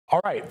All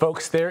right,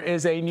 folks, there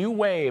is a new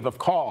wave of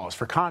calls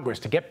for Congress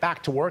to get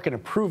back to work and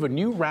approve a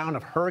new round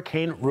of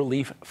hurricane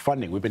relief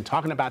funding. We've been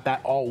talking about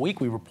that all week.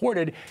 We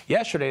reported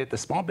yesterday that the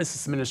Small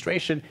Business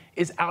Administration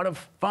is out of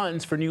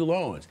funds for new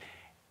loans,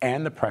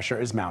 and the pressure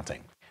is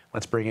mounting.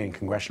 Let's bring in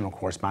congressional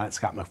correspondent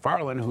Scott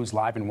MacFarlane, who's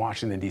live in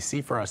Washington,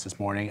 D.C. for us this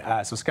morning.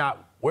 So,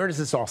 Scott, where does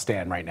this all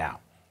stand right now?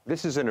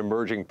 This is an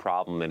emerging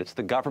problem, and it's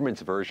the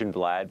government's version,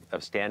 Vlad,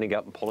 of standing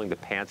up and pulling the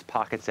pants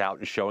pockets out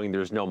and showing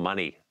there's no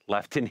money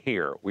left in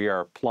here. We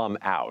are plumb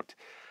out.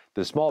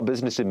 The Small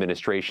Business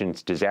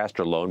Administration's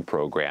disaster loan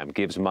program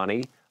gives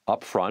money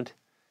up front,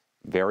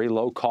 very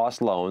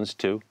low-cost loans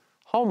to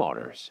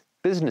homeowners,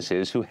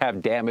 businesses who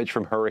have damage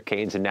from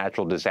hurricanes and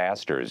natural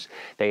disasters.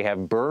 They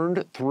have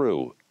burned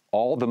through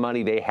all the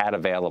money they had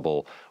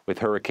available with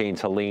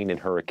Hurricanes Helene and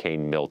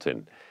Hurricane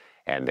Milton.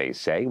 And they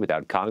say,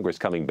 without Congress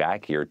coming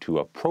back here to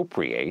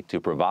appropriate, to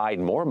provide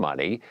more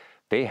money,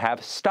 they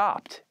have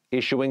stopped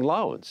issuing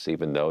loans,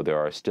 even though there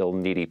are still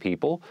needy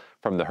people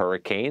from the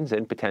hurricanes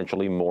and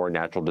potentially more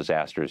natural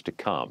disasters to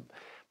come.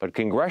 But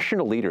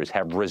congressional leaders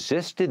have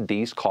resisted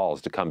these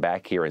calls to come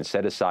back here and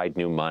set aside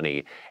new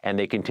money, and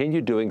they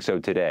continue doing so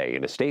today.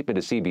 In a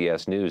statement to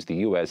CBS News, the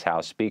U.S.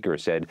 House Speaker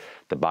said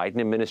the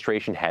Biden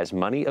administration has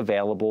money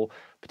available,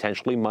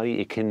 potentially money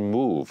it can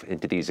move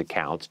into these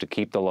accounts to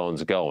keep the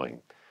loans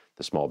going.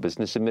 The Small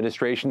Business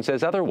Administration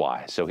says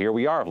otherwise. So here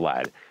we are,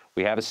 Vlad.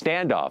 We have a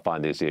standoff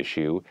on this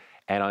issue,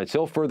 and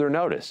until further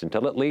notice,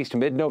 until at least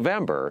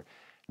mid-November,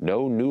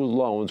 no new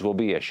loans will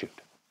be issued.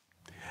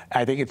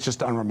 I think it's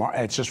just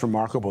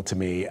remarkable to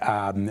me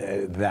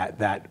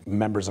that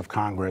members of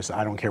Congress,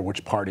 I don't care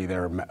which party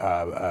they're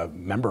a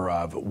member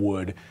of,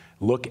 would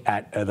look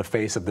at the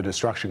face of the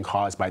destruction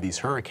caused by these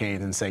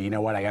hurricanes and say, you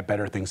know what, I got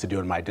better things to do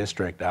in my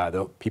district.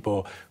 The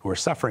people who are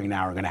suffering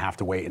now are going to have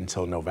to wait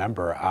until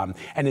November.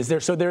 And is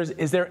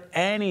there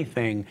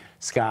anything,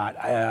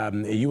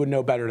 Scott, you would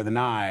know better than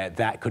I,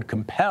 that could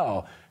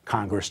compel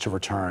Congress to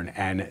return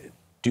and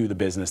do the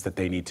business that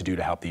they need to do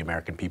to help the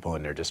American people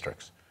in their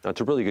districts?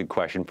 That's a really good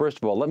question. First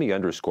of all, let me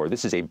underscore,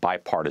 this is a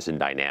bipartisan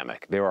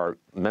dynamic. There are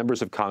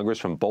members of Congress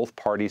from both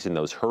parties in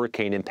those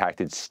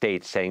hurricane-impacted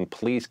states saying,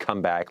 please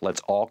come back,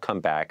 let's all come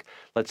back,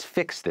 let's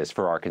fix this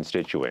for our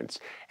constituents.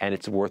 And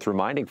it's worth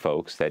reminding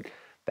folks that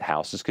the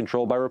House is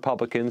controlled by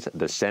Republicans,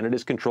 the Senate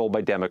is controlled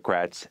by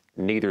Democrats,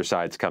 neither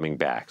side's coming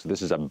back. So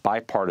this is a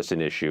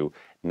bipartisan issue,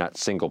 not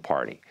single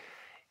party.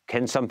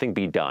 Can something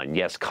be done?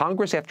 Yes,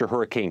 Congress, after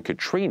Hurricane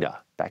Katrina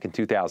back in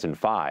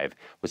 2005,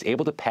 was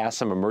able to pass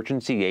some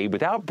emergency aid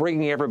without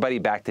bringing everybody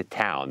back to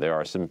town. There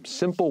are some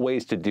simple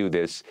ways to do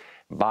this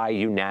by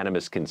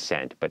unanimous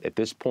consent. But at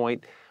this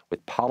point,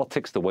 with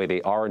politics the way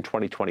they are in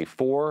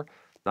 2024,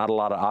 not a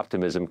lot of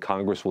optimism.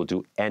 Congress will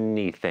do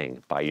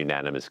anything by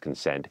unanimous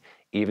consent,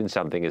 even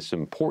something as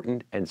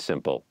important and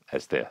simple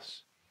as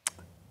this.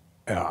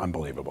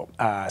 Unbelievable.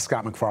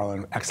 Scott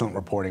MacFarlane, excellent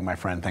reporting, my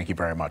friend. Thank you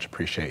very much.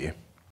 Appreciate you.